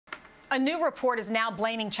A new report is now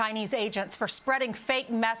blaming Chinese agents for spreading fake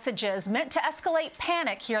messages meant to escalate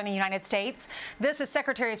panic here in the United States. This as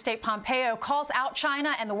Secretary of State Pompeo calls out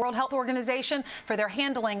China and the World Health Organization for their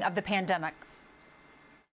handling of the pandemic.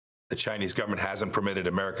 The Chinese government hasn't permitted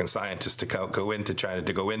American scientists to go into China,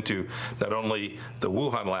 to go into not only the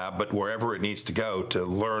Wuhan lab, but wherever it needs to go to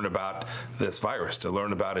learn about this virus, to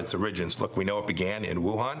learn about its origins. Look, we know it began in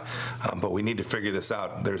Wuhan, but we need to figure this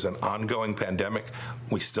out. There's an ongoing pandemic.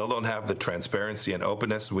 We still don't have the transparency and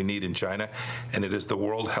openness we need in China, and it is the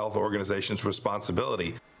World Health Organization's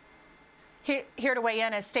responsibility. Here to weigh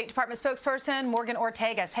in is State Department spokesperson Morgan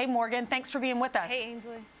Ortagus. Hey, Morgan, thanks for being with us. Hey,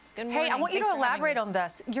 Ainsley. Good morning. Hey, I want you to elaborate on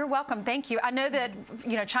this. You're welcome. Thank you. I know that,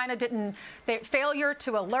 China failure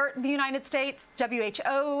to alert the United States.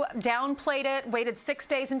 WHO downplayed it, waited 6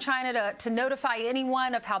 days in China to notify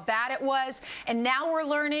anyone of how bad it was. And now we're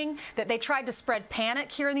learning that they tried to spread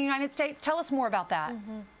panic here in the United States. Tell us more about that.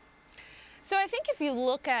 So I think if you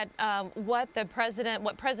look at what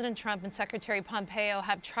President Trump and Secretary Pompeo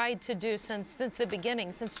have tried to do since the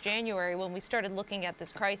beginning, since January, when we started looking at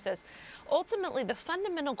this crisis, ultimately the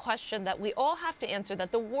fundamental question that we all have to answer,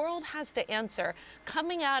 that the world has to answer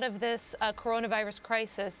coming out of this coronavirus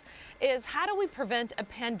crisis, is how do we prevent a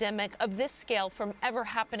pandemic of this scale from ever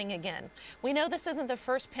happening again? We know this isn't the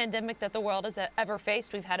first pandemic that the world has ever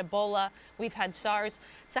faced. We've had Ebola, we've had SARS.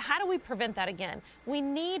 So how do we prevent that again? We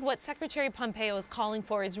need what Secretary Pompeo is calling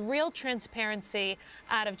for is real transparency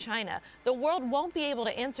out of China. The world won't be able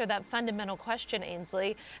to answer that fundamental question,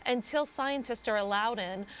 Ainsley, until scientists are allowed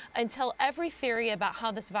in, until every theory about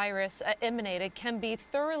how this virus emanated can be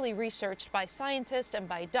thoroughly researched by scientists and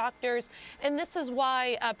by doctors. And this is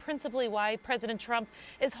why, principally why President Trump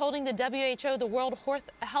is holding the WHO, the World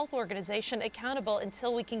Health Organization, accountable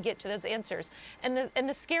until we can get to those answers. And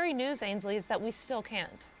the scary news, Ainsley, is that we still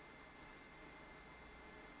can't.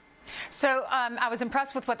 So I was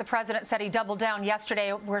impressed with what the president said. He doubled down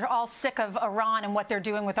yesterday. We're all sick of Iran and what they're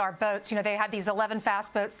doing with our boats. They had these 11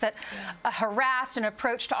 fast boats that harassed and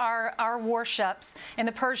approached our warships in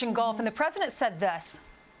the Persian Gulf. And the president said this.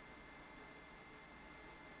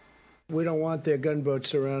 We don't want their gunboats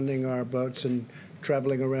surrounding our boats and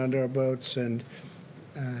traveling around our boats and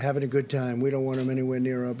having a good time. We don't want them anywhere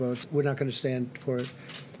near our boats. We're not going to stand for it.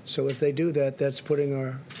 So if they do that, that's putting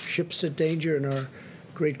our ships at danger and our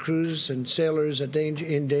great crews and sailors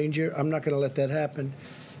in danger. I'm not going to let that happen.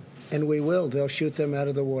 And we will. They'll shoot them out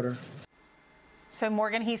of the water. So,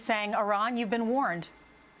 Morgan, he's saying, Iran, you've been warned.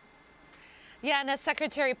 Yeah, and as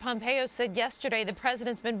Secretary Pompeo said yesterday, the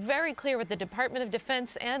president's been very clear with the Department of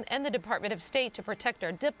Defense and the Department of State to protect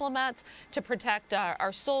our diplomats, to protect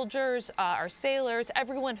our soldiers, our sailors,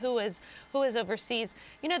 everyone who is overseas.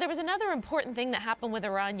 There was another important thing that happened with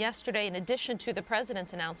Iran yesterday. In addition to the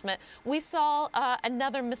president's announcement, we saw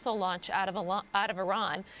another missile launch out of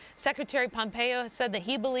Iran. Secretary Pompeo has said that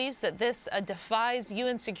he believes that this defies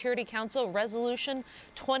UN Security Council Resolution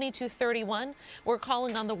 2231. We're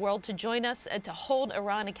calling on the world to join us and to hold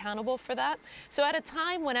Iran accountable for that. So at a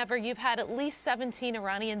time whenever you've had at least 17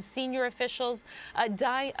 Iranian senior officials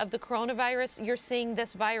die of the coronavirus, you're seeing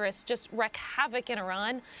this virus just wreak havoc in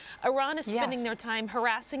Iran. Iran is spending their time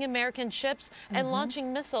harassing American ships and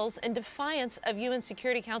launching missiles in defiance of UN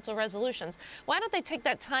Security Council resolutions. Why don't they take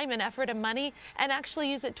that time and effort and money and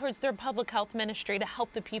actually use it towards their public health ministry to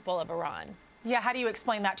help the people of Iran? Yeah, how do you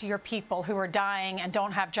explain that to your people who are dying and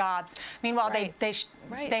don't have jobs? Meanwhile,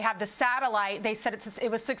 they have the satellite. They said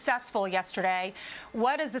it was successful yesterday.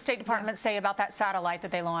 What does the State Department say about that satellite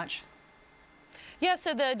that they launched? Yeah,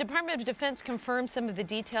 so the Department of Defense confirmed some of the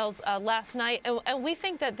details last night, and we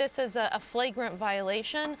think that this is a flagrant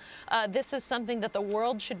violation. This is something that the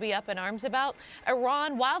world should be up in arms about.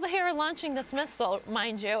 Iran, while they are launching this missile,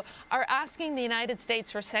 mind you, are asking the United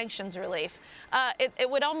States for sanctions relief. It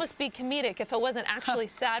would almost be comedic if it wasn't actually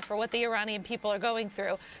sad for what the Iranian people are going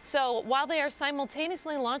through. So while they are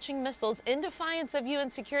simultaneously launching missiles in defiance of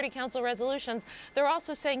UN Security Council resolutions, they're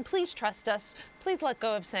also saying, please trust us, please let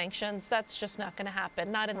go of sanctions. That's just not going to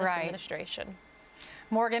happen, not in this administration.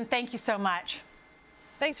 Morgan, thank you so much.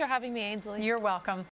 Thanks for having me, Ainsley. You're welcome.